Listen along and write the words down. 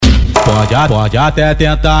Pode até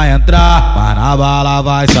tentar entrar, mas na bala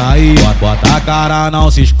vai sair. Bota a cara,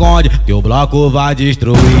 não se esconde, que o bloco vai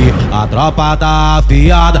destruir. A tropa tá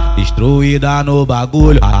afiada, destruída no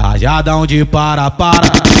bagulho. Rajadão de para,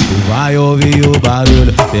 tu vai ouvir o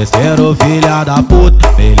barulho. Terceiro filha da puta,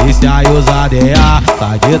 milícia e os ADA,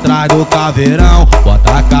 tá de trás do caveirão,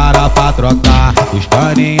 bota a cara pra trocar. Os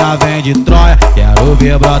caninha vem de Troia, quero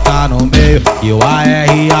ver brotar no meio. E o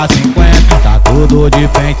AR-A50, tá tudo de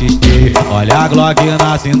pente esteio. Olha a Glock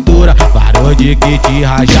na cintura, barulho de kit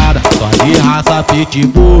rajada, só de raça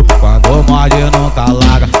pitbull, quando morde nunca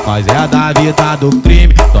larga. Nós é da vida do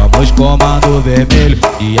crime, somos comando vermelho.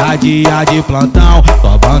 Dia a dia de plantão,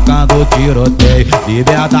 só bancando tiroteio.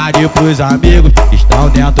 Liberdade pros amigos, estão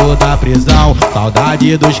dentro da prisão.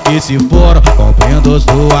 Saudade dos que se foram, cumprindo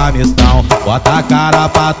sua missão. Bota a cara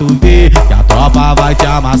pra tu ver, que a tropa vai te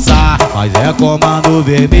amassar. Nós é comando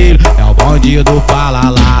vermelho, é o bonde do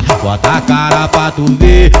Palalá. Bota a cara pra tu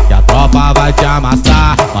ver, que a tropa vai te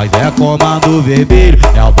amassar. Nós é comando vermelho,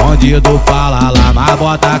 é o bonde do Palalá. Mas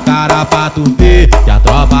bota a cara pra tu ver, que a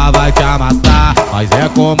tropa vai te amassar. Nós é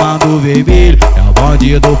comando vermelho, é o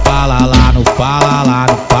bonde do Palalá. No Palalá,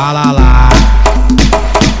 no Palalá.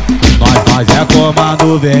 Nós é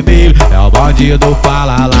comando vermelho, é o bonde do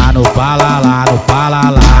Palalá. No Palalá, no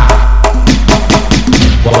Palalá.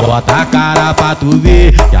 Bota a cara pra tu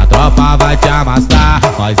ver, que a tropa vai te amassar.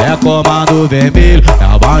 Nós é comando vermelho,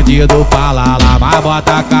 é o bonde do Palalá. Mas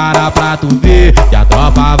bota a cara pra tu ver, que a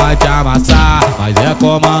tropa vai te amassar. Nós é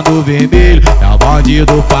comando vermelho, é o bonde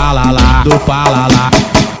do Palalá, do Palalá.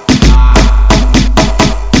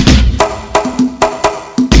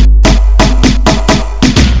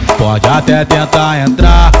 Pode até tentar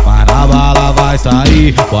entrar, mas na bala vai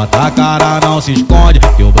sair. Bota a cara, não se esconde,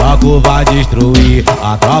 que o bloco vai destruir.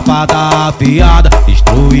 A tropa tá afiada,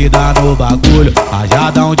 destruída no bagulho.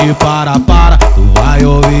 Rajadão de para, tu vai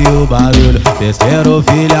ouvir o barulho. Terceiro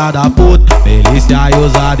filha da puta, milícia e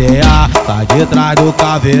os ADA, tá de trás do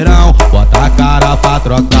caveirão, bota a cara pra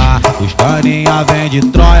trocar. Os caninha vem de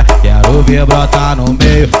Troia, quero ver brotar no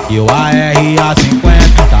meio. E o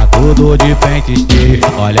AR-A50, tá tudo de pente esteio.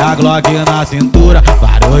 Olha a Glock na cintura,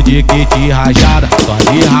 barulho de kit rajada,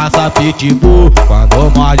 só de raça pitbull,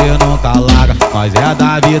 quando morde nunca larga. Nós é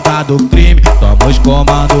da vida do crime, somos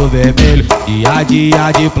comando vermelho. Dia a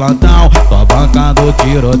dia de plantão, só bancando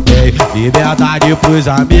tiroteio. Liberdade pros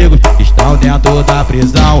amigos, estão dentro da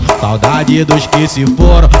prisão. Saudade dos que se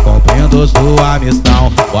foram, cumprindo sua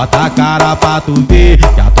missão. Bota a cara pra tu ver,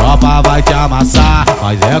 que a tropa vai te amassar.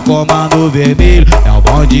 Nós é comando vermelho, é o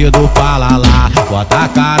bonde do Palalá. Bota a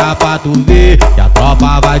cara pra tu ver, que a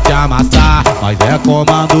tropa vai te amassar. Nós é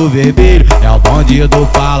comando vermelho, é o bonde do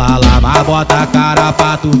Palalá. Mas bota a cara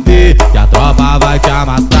pra tu ver, que a tropa vai te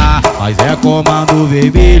amassar. Nós é comando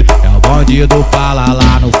vermelho, é o bonde do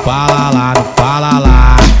Palalá. No Palalá, no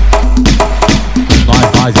Palalá.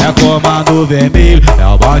 Nós é comando vermelho, é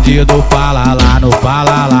o bonde do Palalá. No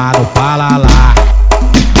Palalá, no Palalá.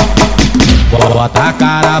 Bota a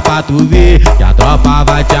cara pra tu ver, que a tropa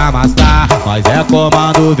vai te amassar. Nós é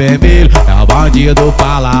comando vermelho, é o bonde do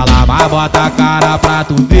Palalá. Mas bota a cara pra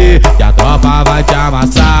tu ver, que a tropa vai te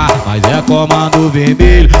amassar. Nós é comando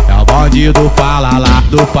vermelho, é o bonde do Palalá,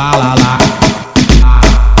 do Palalá.